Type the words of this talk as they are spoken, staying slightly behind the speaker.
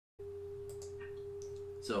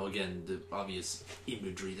So again, the obvious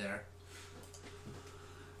imagery there.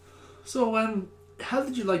 So, how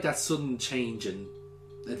did you like that sudden change in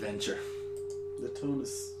adventure? The tone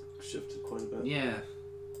has shifted quite a bit. Yeah.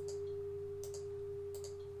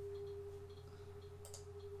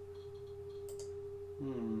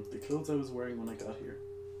 The clothes I was wearing when I got here.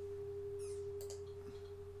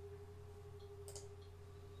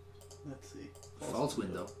 Let's see. False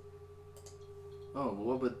window. Oh,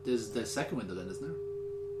 well, but there's the second window then, isn't there?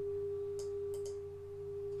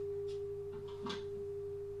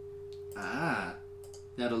 Ah.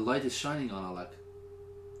 Now the light is shining on Alec.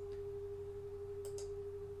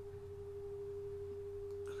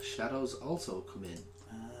 Shadows also come in.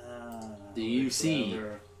 Do you see?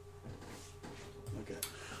 Okay.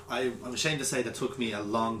 I'm ashamed to say that took me a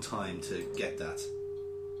long time to get that.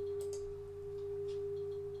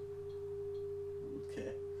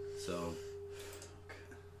 Okay. So.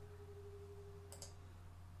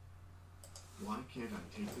 Why can't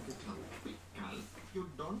I take the guitar? Because you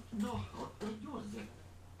don't know how to use it.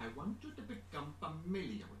 I want you to become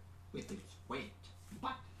familiar with its weight.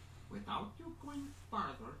 But without you going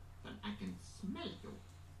farther than I can smell you.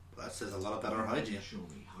 That says a lot about our hygiene. Show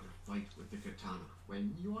me how to fight with the katana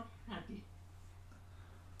when you're ready.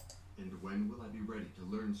 And when will I be ready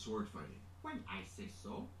to learn sword fighting? When I say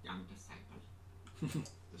so, young disciple.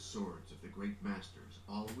 The swords of the great masters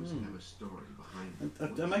always have a story behind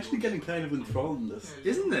them. I'm actually getting kind of enthralled in this.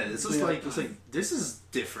 Isn't it? It's just like this is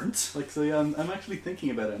different. Like, so yeah, I'm actually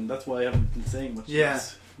thinking about it, and that's why I haven't been saying much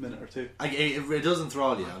this minute or two. It does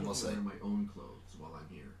enthrall you, I will must say. wear my own clothes while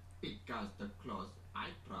I'm here. Because the clothes I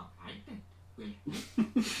provided will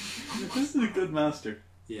This is a good master.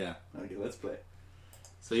 Yeah. Okay, let's play.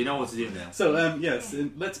 So you know what to do now. So, yes,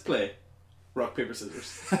 let's play rock, paper,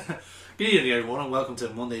 scissors. Good evening, everyone, and welcome to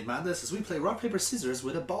Monday Madness as we play rock, paper, scissors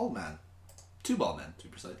with a ball man. 2 ball men, to be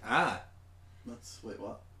precise. Wait,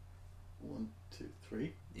 what? 1, 2,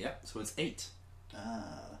 3. Yeah, so it's 8. I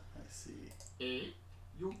see. 8?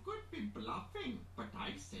 You could be bluffing, but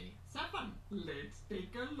I say 7. Let's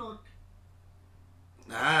take a look.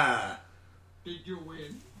 Did you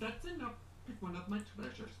win? That's enough. Pick one of my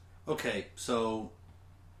treasures. Okay, so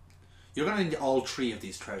you're going to need all 3 of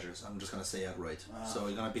these treasures. I'm just going to say outright. So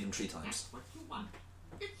you're going to beat them 3 times. That's what you want.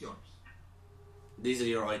 It's yours. These are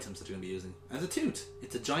your items that you're going to be using. And the tooth.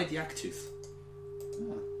 It's a giant yak tooth.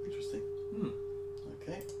 Interesting.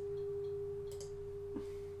 Okay.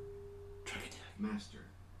 Dragon yak. Master,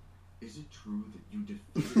 is it true that you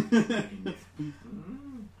defeated the dragon yak?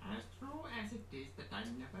 As true as it is that I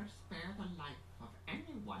never spare the life of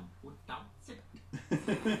anyone who doubts it.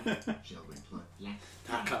 Shall we play?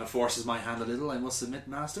 That kind of forces my hand a little, I must admit,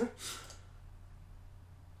 Master.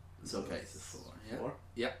 It's okay. It's 4. Yeah. 4?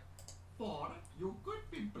 Yeah. 4? You could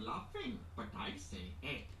be bluffing, but I say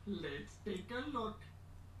 8. Let's take a look.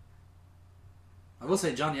 I will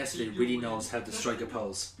say John yesterday Did you really win? knows how to strike a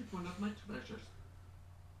pose. Pick one of my treasures.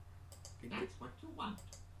 That's what you want.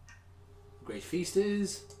 Great feast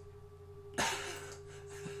is...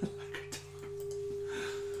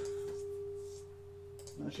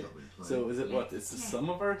 Okay. Shall we play? So is it what? It's the sum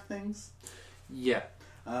of our things? Yeah.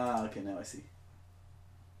 Okay, now I see.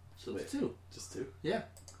 So Wait. it's 2. Just 2? Yeah.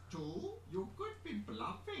 2? You could be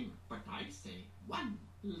bluffing, but I say 1.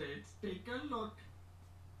 Let's take a look.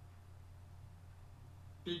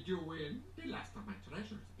 Did you win? The last of my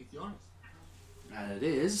treasures is yours. And it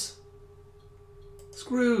is...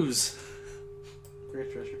 screws.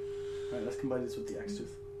 Great treasure. Alright, let's combine this with the axe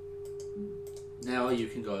tooth. Now you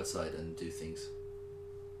can go outside and do things.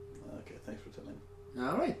 Okay, thanks for telling me.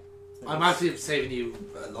 Alright. I'm actually saving you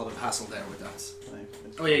a lot of hassle there with that.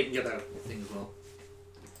 Thanks. Oh yeah, you can get that thing as well.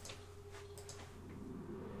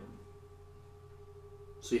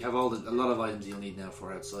 So you have a lot of items you'll need now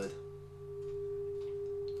for outside.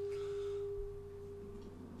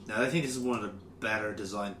 Now I think this is one of the better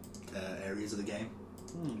designed areas of the game.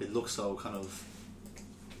 It looks so kind of...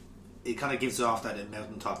 It kind of gives off that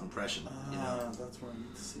mountaintop impression, you know. That's what I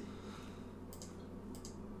need to see.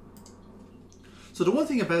 So the one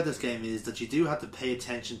thing about this game is that you do have to pay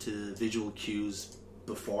attention to visual cues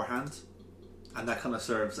beforehand, and that kind of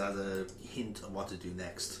serves as a hint of what to do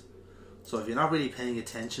next. So if you're not really paying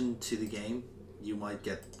attention to the game, you might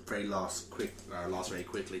get lost very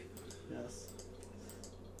quickly. Yes.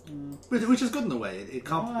 Which is good in a way. It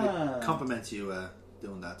complements you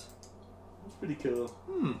doing that. That's pretty cool.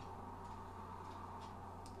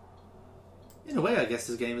 In a way, I guess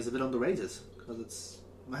this game is a bit underrated because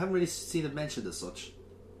I haven't really seen it mentioned as such.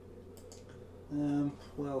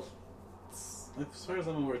 Well, as far as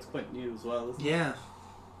I'm aware, it's quite new as well, isn't it? Yeah.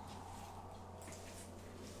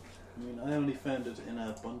 I mean, I only found it in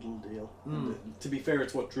a bundle deal. And to be fair,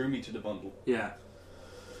 it's what drew me to the bundle. Yeah.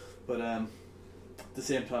 But at the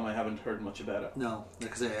same time, I haven't heard much about it. No,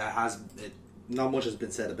 because not much has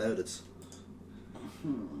been said about it.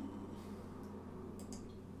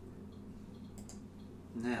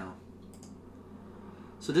 Now,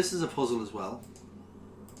 so this is a puzzle as well.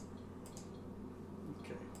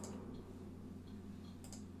 Okay.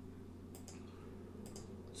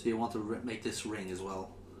 So you want to make this ring as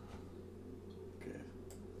well. Okay.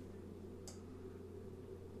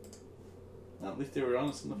 Well, at least they were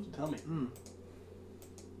honest enough to tell me.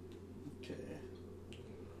 Okay.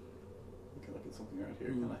 I can look at something around here,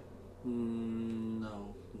 can I? No,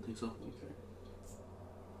 I don't think so. Okay.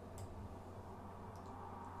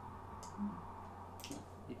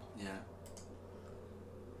 Yeah.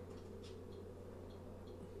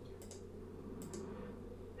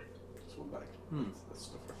 This one back. That's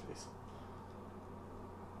stuff her face.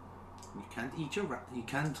 You can't eat you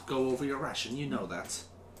can't go over your ration, you know that.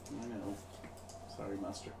 I know. Sorry,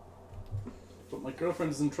 master. But my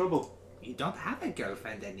girlfriend's in trouble. You don't have a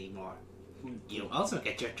girlfriend anymore. You also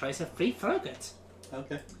get your choice of free fruit.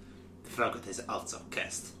 Okay. The fruit is also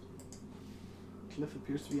cursed. Cliff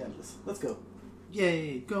appears to be endless. Let's go.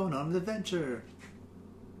 Yay, going on an adventure.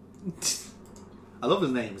 I love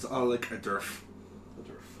his name. It's all like a derf.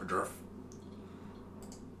 A derf.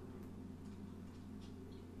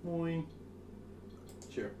 Boing.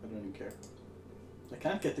 Sure, I don't even care. I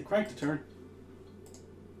can't get the crank to turn.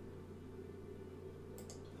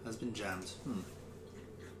 Has been jammed.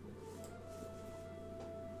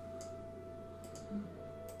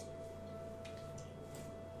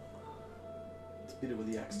 Let's beat it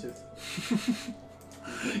with the axe tooth.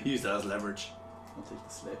 Use that as leverage. I'll take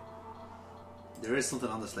the sleigh. There is something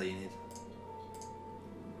on the sleigh you need.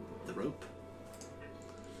 The rope.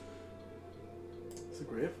 It's a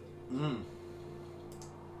grave.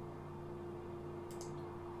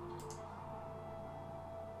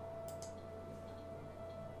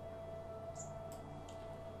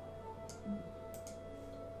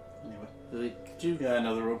 Anyway. Yeah,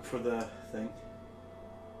 another rope for the thing.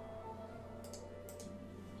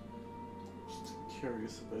 Just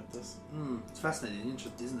curious about this. It's fascinating,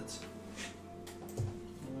 isn't it?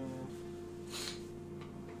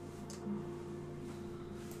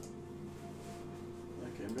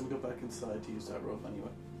 Okay, I'm gonna go back inside to use that rope anyway.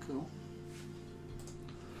 Cool.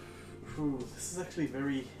 Ooh, this is actually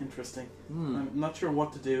very interesting. I'm not sure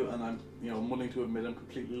what to do, and I'm willing to admit I'm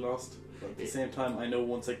completely lost. But at the same time, I know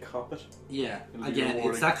once I cop it. Yeah. Again,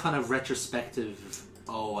 it's that kind of retrospective.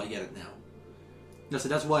 Oh, I get it now. No, so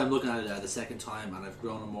that's why I'm looking at it the second time, and I've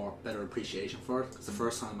grown a better appreciation for it. Because the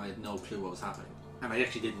first time I had no clue what was happening, and I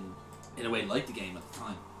actually didn't, in a way, like the game at the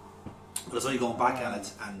time. But it's only going back at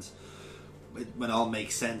it, and when it all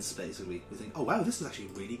makes sense, basically, you think, "Oh wow, this is actually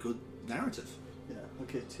a really good narrative." Yeah.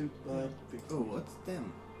 Okay. Oh, what's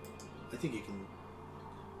them? I think you can.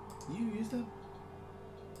 Can you use them?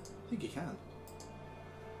 I think you can.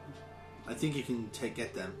 I think you can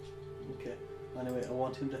get them. Okay. Anyway, I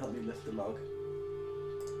want him to help me lift the log.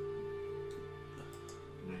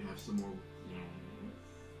 And I have some more. Yes.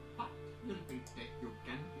 But you'll be that you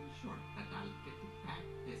can be sure that I'll get it back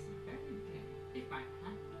this very day if I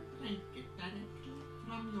have to drink it directly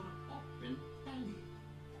from your open belly.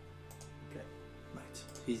 Okay. Right.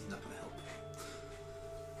 He's not going to help.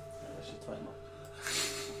 I should tie him up.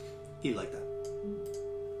 He like that.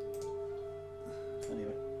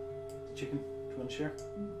 Anyway, the chicken. Do you want to share?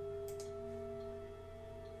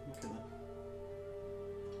 Okay then.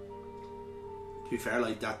 To be fair,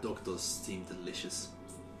 like that duck does seem delicious.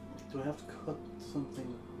 Do I have to cut something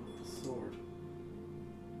with the sword?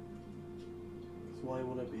 'Cause why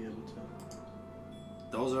would I be able to?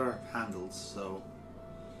 Those are handles, so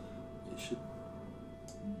you should.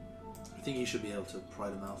 I think you should be able to pry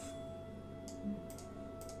them off. You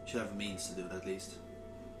should have a means to do it at least.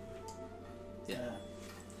 Yeah.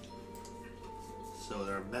 So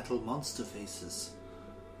they're metal monster faces.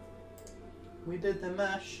 We did the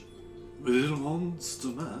mash. Little monster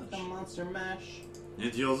The mash. monster mash.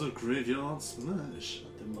 It was a graveyard smash.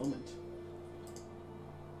 At the moment.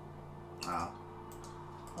 Ah,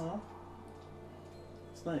 Oh.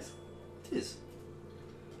 It's nice. it is.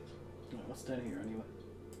 Right, what's down here anyway?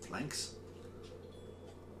 Planks.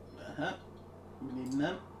 We need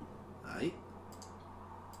them. Aye.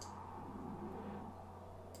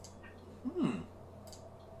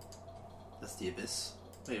 That's the abyss.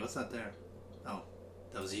 Wait, what's that there? Oh,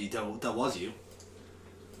 that was you. That was you.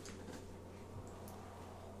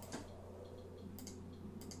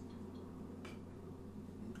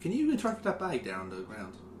 Can you interpret that bag there on the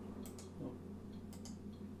ground? Oh.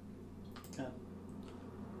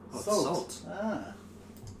 Oh, it's Salt. salt. Ah.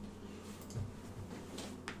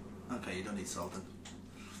 Okay, you don't need salt then.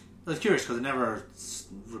 I was curious because I never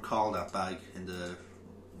recalled that bag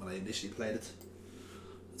when I initially played it.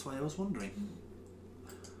 That's why I was wondering.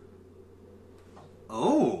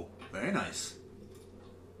 Oh, very nice.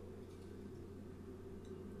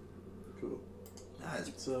 Cool. That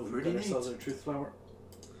is So we pretty got neat. ourselves our truth flower.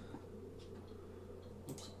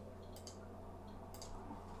 Oops.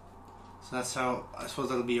 So that's how, I suppose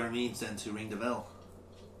that'll be our means then to ring the bell.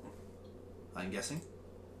 I'm guessing.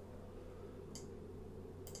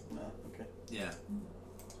 Ah, okay. Yeah.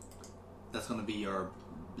 That's going to be your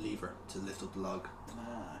lever to lift up the log.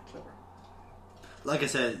 Ah, clever. Like I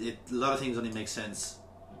said, a lot of things only make sense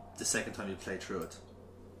the second time you play through it.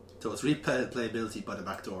 So it's replayability by the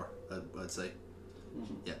back door, I'd say.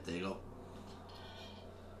 Mm-hmm. Yeah, there you go.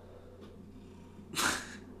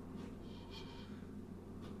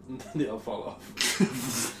 And then they all fall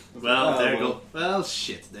off. Well, there you well. go. Well,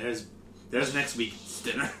 shit. There's next week's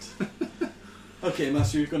dinner. Okay,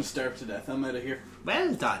 Master, you're going to starve to death. I'm out of here.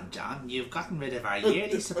 Well done, John. You've gotten rid of our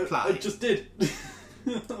yearly supply. I just did.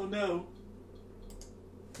 Oh no.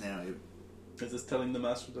 Now, Is this telling the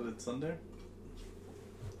Master that it's sundown?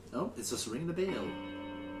 oh, it's just ringing the bell.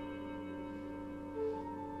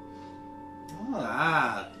 Ah.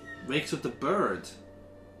 Ah, wakes up the bird.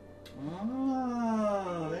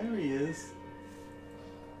 Ah, there he is.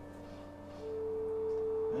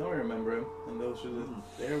 Now I remember him. And those are the...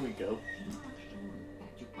 There we go. You are sure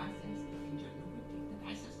that you possess the ingenuity that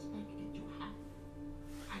I suspected you have.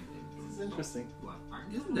 And then This is interesting. you are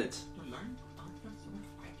armed Isn't it? to learn art of sword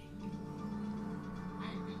fighting. I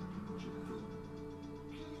will put you through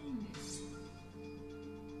kindness,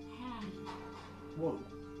 hand, Whoa.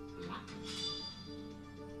 block,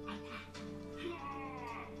 attack,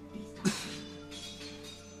 distance,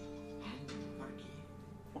 and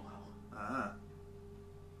forgive. Wow. Ah.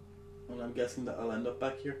 And I'm guessing that I'll end up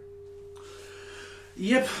back here.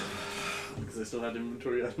 Yep. Because I still had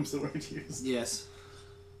inventory items that weren't used. Yes.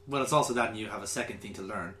 Well, it's also that and you have a second thing to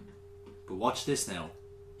learn. But watch this now.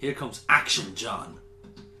 Here comes action, John.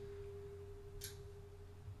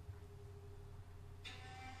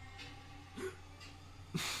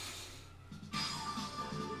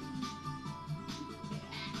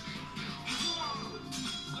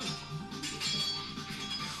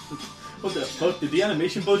 What the fuck? Did the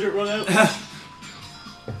animation budget run out?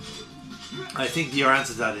 I think your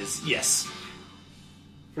answer to that is yes.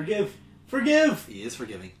 Forgive! Forgive! He is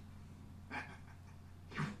forgiving.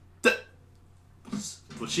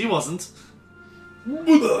 But she wasn't.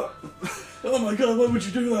 Oh my god, why would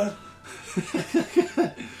you do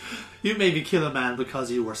that? You made me kill a man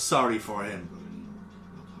because you were sorry for him.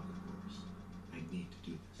 I need to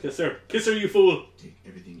do this. Kiss her. Kiss her, you fool! Take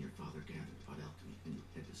everything your father gathered about alchemy and you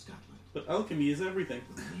head to Scotland. But alchemy is everything.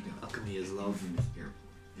 We'll meet up Alchemy is love. in this airport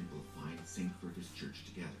and we'll find St. Fergus Church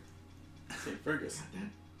together. St. Fergus. Got that?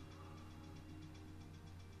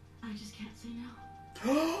 I just can't say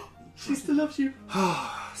no. She still loves you.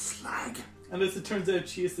 Slag. And as it turns out,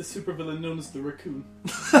 she is the supervillain known as the Raccoon.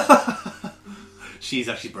 She's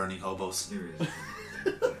actually burning hobos. There is.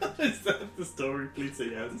 Is that the story? Please say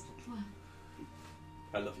yes. What?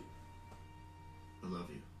 I love you. I love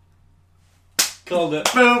you. Called it.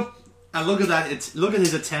 Boom! And look at that. Look at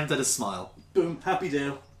his attempt at a smile. Boom. Happy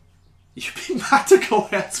Dale. You'd be mad to go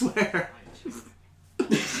elsewhere.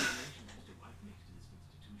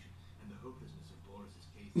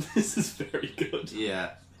 This is very good.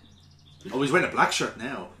 Yeah. Oh, he's wearing a black shirt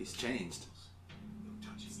now. He's changed.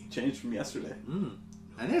 Changed from yesterday. And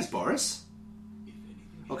there's Boris.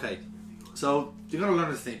 Okay, so you're going to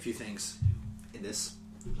learn a few things in this.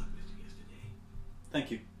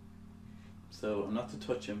 Thank you. So, I'm not to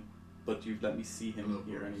touch him, but you've let me see him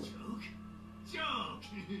here anyway. Joke!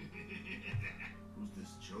 Who's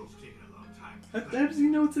this joke? Taking a long time. How does he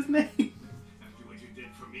know it's his name? After what you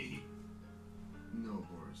did for me. No,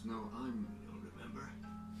 Boris, no, I'm... You don't remember?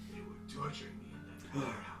 They were torturing me in that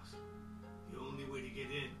warehouse. The only way to get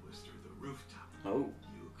in was through the rooftop. Oh.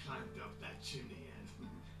 You climbed up that chimney and...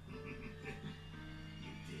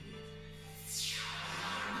 you did it.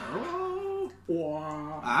 Oh.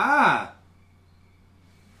 Wow. Ah!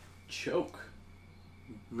 Choke.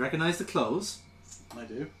 Recognize the clothes. I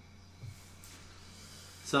do.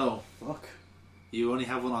 So, Fuck. you only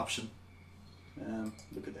have one option.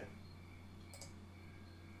 Look at that.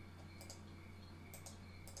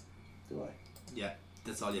 Do I? Yeah,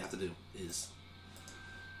 that's all you have to do, is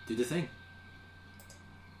do the thing.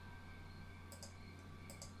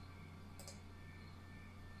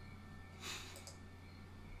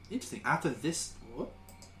 Interesting. After this... What?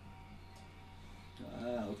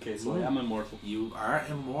 Ah, okay. Okay, so I am immortal. You are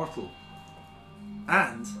immortal.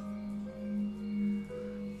 And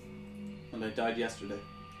I died yesterday.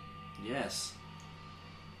 yes.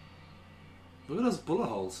 Look at those bullet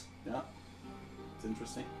holes. Yeah. It's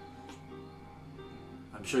interesting.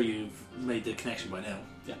 I'm sure you've made the connection by now.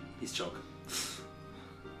 Yeah. He's Chuck.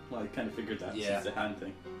 Well, I kind of figured that Yeah. since the hand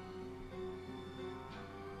thing.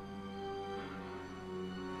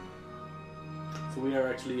 So we are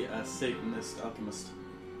actually a Satanist alchemist.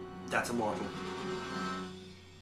 That's immortal.